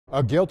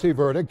A guilty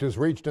verdict is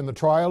reached in the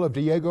trial of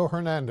Diego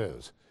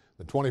Hernandez.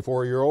 The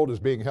 24-year-old is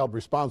being held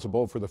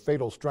responsible for the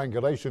fatal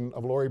strangulation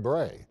of Lori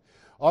Bray.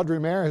 Audrey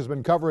Mayer has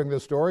been covering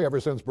this story ever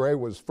since Bray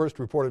was first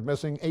reported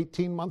missing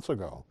 18 months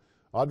ago.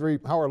 Audrey,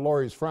 how are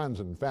Lori's friends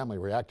and family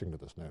reacting to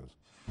this news?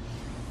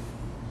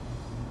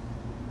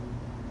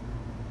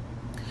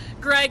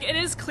 Greg, it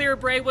is clear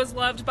Bray was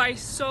loved by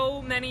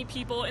so many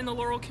people in the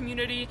Laurel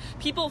community.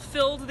 People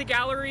filled the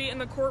gallery in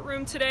the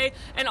courtroom today,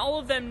 and all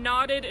of them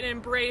nodded and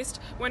embraced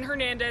when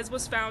Hernandez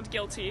was found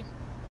guilty.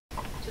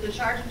 To the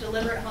charge of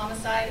deliberate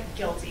homicide,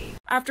 guilty.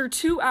 After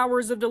 2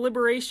 hours of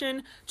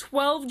deliberation,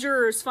 12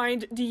 jurors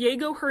find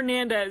Diego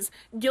Hernandez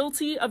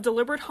guilty of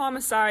deliberate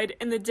homicide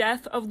in the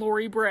death of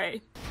Lori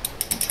Bray.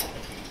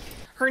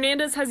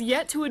 Hernandez has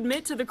yet to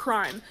admit to the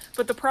crime,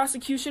 but the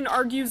prosecution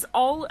argues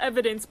all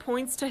evidence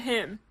points to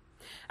him.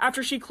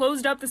 After she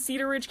closed up the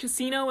Cedar Ridge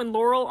Casino in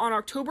Laurel on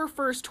October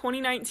 1st,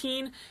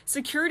 2019,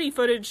 security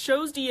footage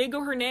shows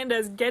Diego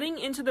Hernandez getting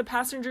into the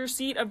passenger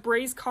seat of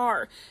Bray's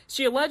car.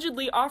 She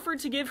allegedly offered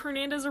to give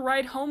Hernandez a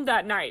ride home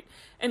that night,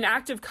 an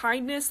act of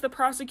kindness, the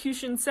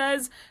prosecution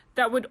says,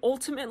 that would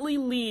ultimately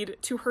lead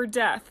to her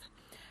death.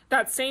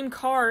 That same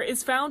car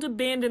is found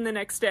abandoned the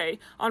next day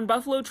on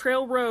Buffalo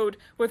Trail Road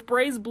with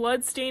Bray's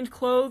blood-stained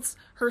clothes,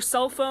 her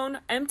cell phone,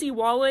 empty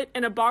wallet,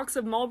 and a box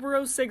of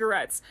Marlboro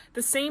cigarettes,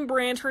 the same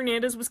brand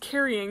Hernandez was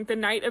carrying the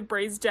night of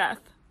Bray's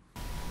death.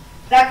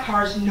 That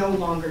car's no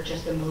longer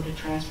just a mode of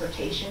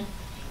transportation.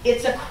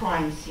 It's a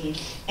crime scene,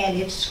 and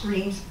it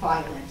screams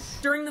violence.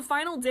 During the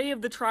final day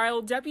of the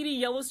trial, Deputy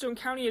Yellowstone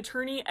County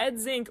Attorney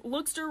Ed Zink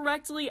looks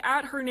directly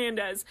at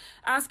Hernandez,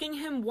 asking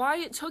him why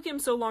it took him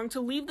so long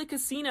to leave the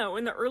casino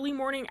in the early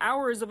morning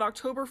hours of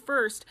October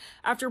 1st,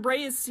 after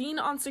Bray is seen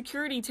on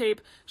security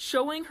tape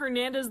showing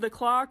Hernandez the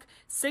clock,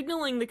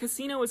 signaling the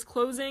casino is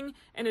closing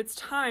and it's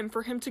time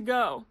for him to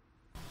go.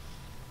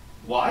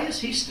 Why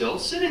is he still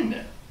sitting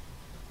there?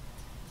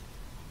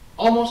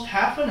 Almost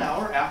half an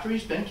hour after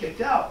he's been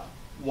kicked out.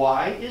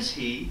 Why is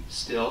he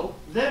still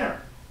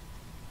there?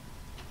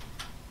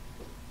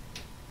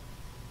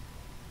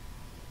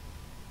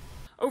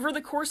 Over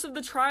the course of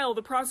the trial,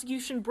 the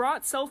prosecution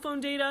brought cell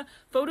phone data,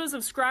 photos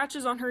of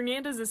scratches on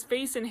Hernandez's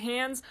face and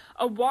hands,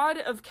 a wad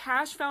of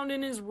cash found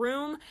in his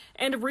room,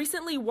 and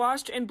recently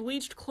washed and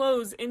bleached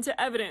clothes into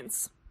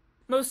evidence.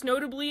 Most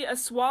notably, a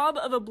swab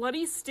of a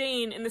bloody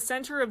stain in the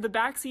center of the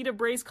backseat of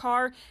Bray's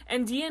car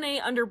and DNA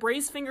under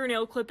Bray's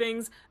fingernail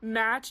clippings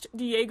matched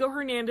Diego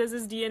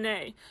Hernandez's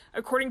DNA.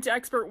 According to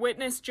expert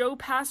witness Joe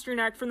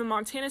Pasternak from the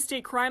Montana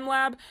State Crime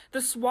Lab,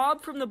 the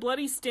swab from the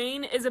bloody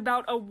stain is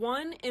about a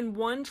 1 in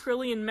 1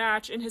 trillion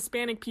match in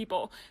Hispanic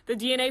people. The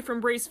DNA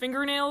from Bray's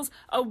fingernails,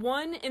 a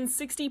 1 in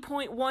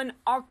 60.1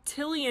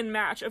 octillion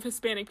match of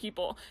Hispanic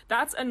people.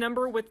 That's a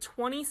number with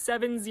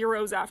 27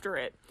 zeros after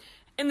it.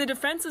 In the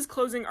defense's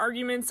closing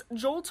arguments,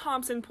 Joel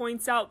Thompson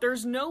points out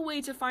there's no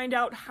way to find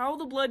out how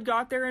the blood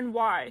got there and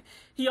why.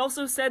 He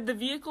also said the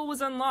vehicle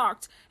was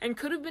unlocked and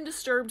could have been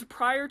disturbed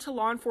prior to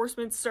law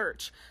enforcement's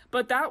search,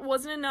 but that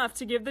wasn't enough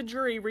to give the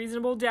jury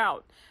reasonable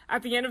doubt.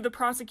 At the end of the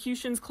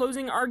prosecution's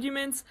closing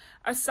arguments,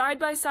 a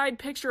side-by-side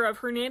picture of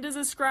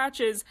Hernandez's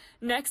scratches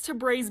next to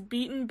Bray's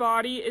beaten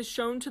body is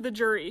shown to the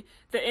jury.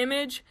 The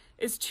image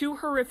is too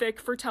horrific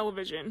for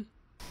television.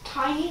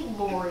 Tiny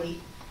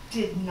Lori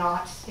did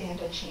not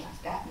stand a chance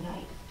that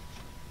night.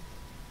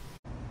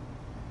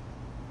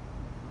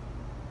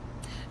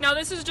 Now,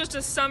 this is just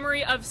a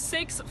summary of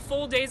 6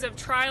 full days of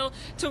trial.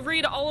 To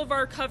read all of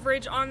our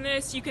coverage on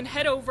this, you can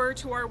head over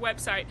to our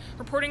website.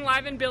 Reporting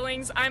live in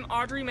Billings, I'm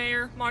Audrey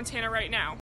Mayer, Montana Right Now.